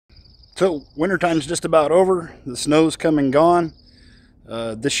So wintertime's just about over. The snow's come and gone.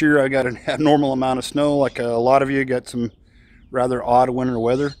 This year I got an abnormal amount of snow, like a lot of you got some rather odd winter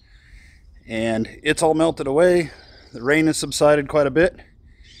weather, and it's all melted away. The rain has subsided quite a bit,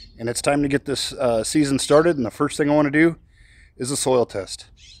 and it's time to get this season started. And the first thing I want to do is a soil test.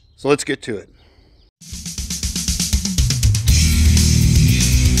 So let's get to it.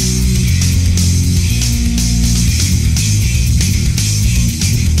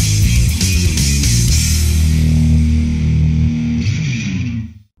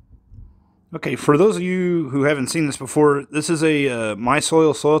 Okay, for those of you who haven't seen this before, this is a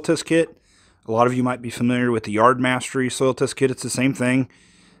MySoil soil test kit. A lot of you might be familiar with the Yard Mastery soil test kit. It's the same thing.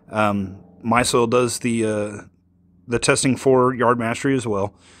 MySoil does the testing for Yard Mastery as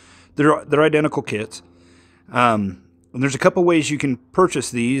well. They're identical kits. And there's a couple ways you can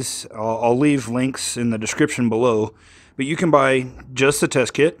purchase these. I'll leave links in the description below. But you can buy just the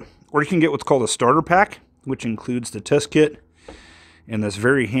test kit, or you can get what's called a starter pack, which includes the test kit and this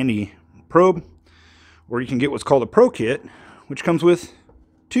very handy probe, or you can get what's called a pro kit, which comes with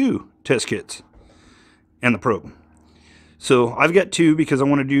 2 test kits and the probe. So I've got 2 because I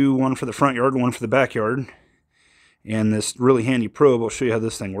want to do one for the front yard and one for the backyard, and this really handy probe. I'll show you how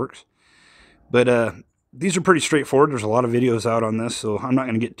this thing works. But these are pretty straightforward. There's a lot of videos out on this, so I'm not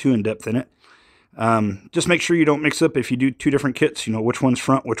going to get too in depth in it. Just make sure you don't mix up if you do 2 different kits, you know which one's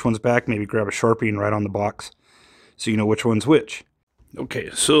front, which one's back. Maybe grab a Sharpie and write on the box so you know which one's which. Okay,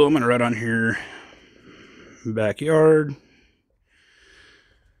 so I'm going to write on here, backyard.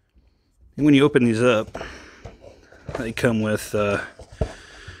 And when you open these up, they come with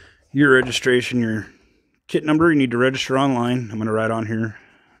your registration, your kit number. You need to register online. I'm going to write on here,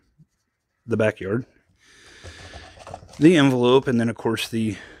 the backyard. The envelope, and then of course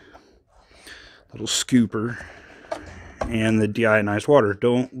the little scooper and the deionized water.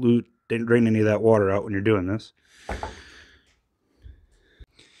 Don't drain any of that water out when you're doing this.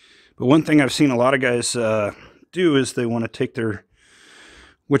 But one thing I've seen a lot of guys do is they want to take their,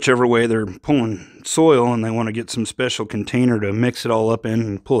 whichever way they're pulling soil, and they want to get some special container to mix it all up in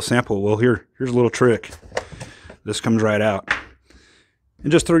and pull a sample. Well, here's a little trick. This comes right out.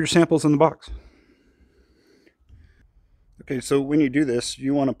 And just throw your samples in the box. Okay, so when you do this,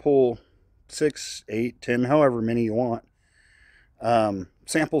 you want to pull 6, 8, 10, however many you want,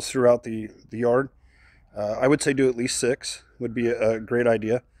 samples throughout the yard. I would say do at least 6 would be a great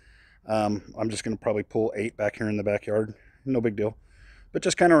idea. I'm just going to probably pull 8 back here in the backyard. No big deal. But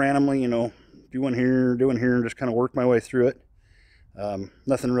just kind of randomly, you know, do one here, and just kind of work my way through it.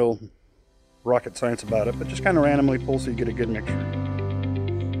 Nothing real rocket science about it, but just kind of randomly pull so you get a good mixture.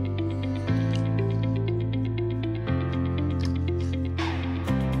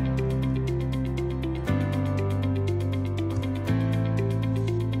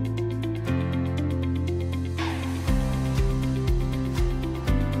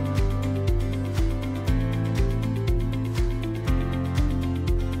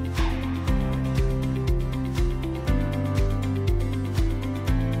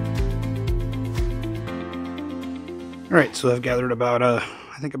 Alright, so I've gathered about, I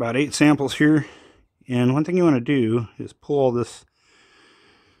think about 8 samples here. And one thing you want to do is pull all this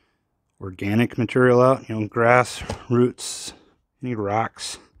organic material out, you know, grass, roots, any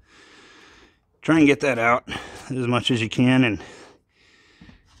rocks. Try and get that out as much as you can. And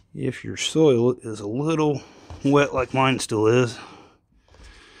if your soil is a little wet like mine still is,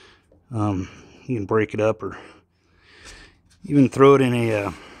 you can break it up, or even throw it in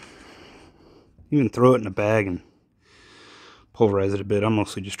a bag and pulverize it a bit. I'm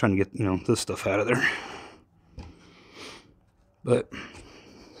mostly just trying to get, you know, this stuff out of there. But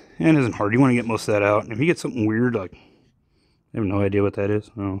it isn't hard. You want to get most of that out. And if you get something weird, like, I have no idea what that is,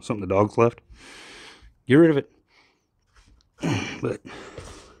 I don't know, something the dogs left, get rid of it. But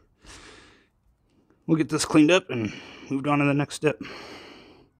we'll get this cleaned up and moved on to the next step.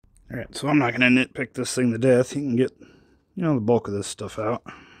 Alright, so I'm not going to nitpick this thing to death. You can get, you know, the bulk of this stuff out.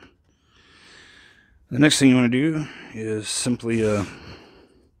 The next thing you want to do is simply open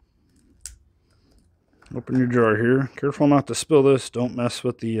your jar here. Careful not to spill this. Don't mess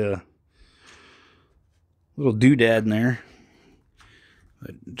with the little doodad in there.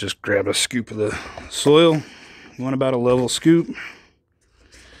 But just grab a scoop of the soil. You want about a level scoop. You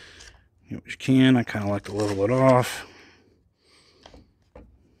know what you can. I kind of like to level it off.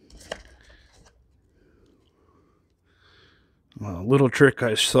 A little trick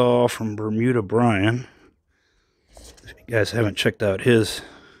I saw from Bermuda Brian. If you guys haven't checked out his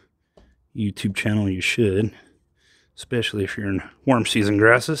YouTube channel, you should. Especially if you're in warm season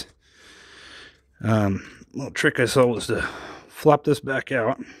grasses. Little trick I saw was to flop this back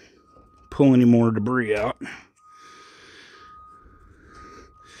out pull any more debris out.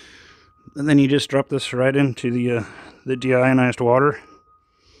 And then you just drop this right into the deionized water.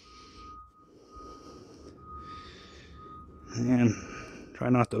 And try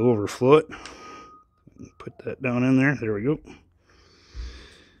not to overflow it. Put that down in there. There we go.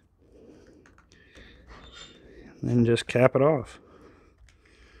 And then just cap it off.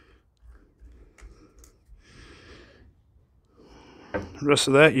 The rest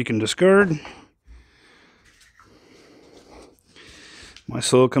of that you can discard.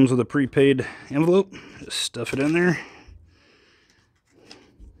 MySoil comes with a prepaid envelope. Just stuff it in there.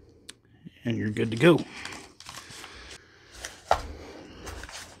 And you're good to go.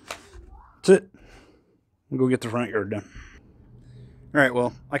 That's it. We'll go get the front yard done. Alright,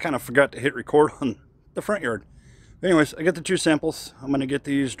 well, I kind of forgot to hit record on the front yard. Anyways, I got the 2 samples. I'm going to get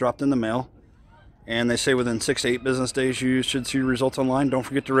these dropped in the mail. And they say within 6 to 8 business days you should see results online. Don't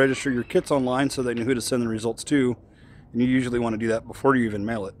forget to register your kits online so they know who to send the results to. And you usually want to do that before you even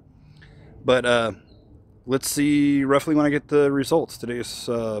mail it. But let's see roughly when I get the results. Today is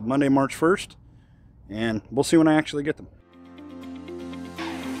Monday, March 1st. And we'll see when I actually get them.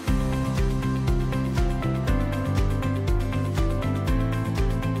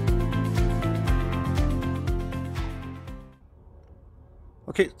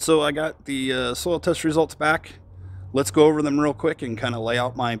 Okay, so I got the soil test results back. Let's go over them real quick and kind of lay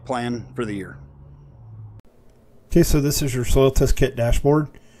out my plan for the year. Okay, so this is your soil test kit dashboard.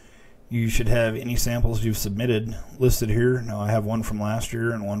 You should have any samples you've submitted listed here. Now I have one from last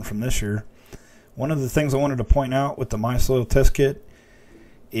year and one from this year. One of the things I wanted to point out with the MySoil test kit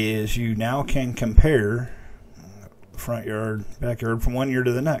is you now can compare front yard, backyard from one year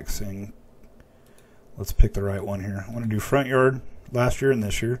to the next. And let's pick the right one here. I want to do front yard last year and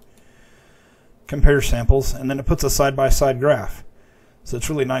this year. Compare samples, and then it puts a side-by-side graph. So it's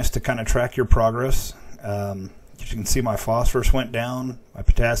really nice to kind of track your progress. As you can see, my phosphorus went down, my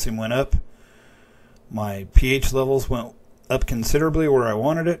potassium went up, my pH levels went up considerably where I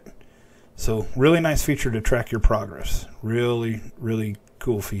wanted it. So really nice feature to track your progress. Really, really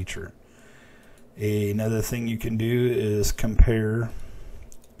cool feature. Another thing you can do is compare,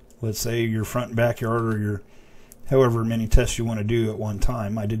 let's say, your front and backyard, or your however many tests you want to do at one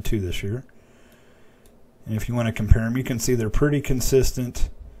time. I did 2 this year. And if you want to compare them, you can see they're pretty consistent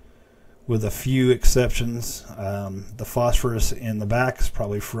with a few exceptions. The phosphorus in the back is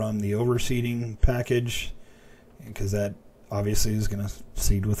probably from the overseeding package, because that obviously is going to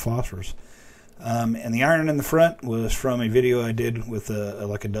seed with phosphorus. And the iron in the front was from a video I did with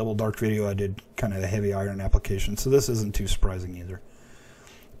like a double dark video. I did kind of a heavy iron application, so this isn't too surprising either.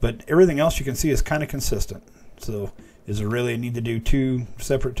 But everything else you can see is kind of consistent. So is there really a need to do 2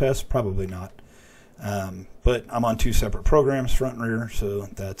 separate tests? Probably not. But I'm on 2 separate programs, front and rear, so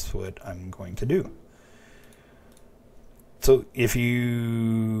that's what I'm going to do. So if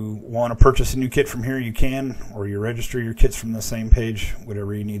you want to purchase a new kit from here, you can, or you register your kits from the same page,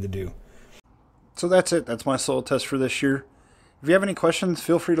 whatever you need to do. So that's it. That's my soil test for this year. If you have any questions,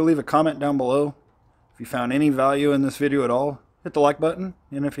 feel free to leave a comment down below. If you found any value in this video at all, hit the like button.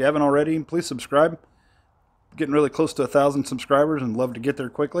 And if you haven't already, please subscribe. I'm getting really close to 1,000 subscribers and love to get there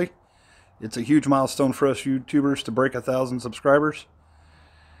quickly. It's a huge milestone for us YouTubers to break 1,000 subscribers.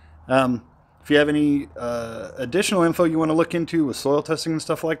 If you have any additional info you want to look into with soil testing and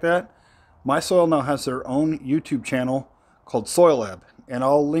stuff like that, MySoil now has their own YouTube channel called Soil Lab, and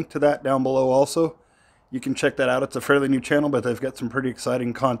I'll link to that down below also. You can check that out. It's a fairly new channel, but they've got some pretty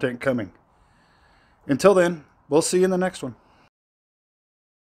exciting content coming. Until then, we'll see you in the next one.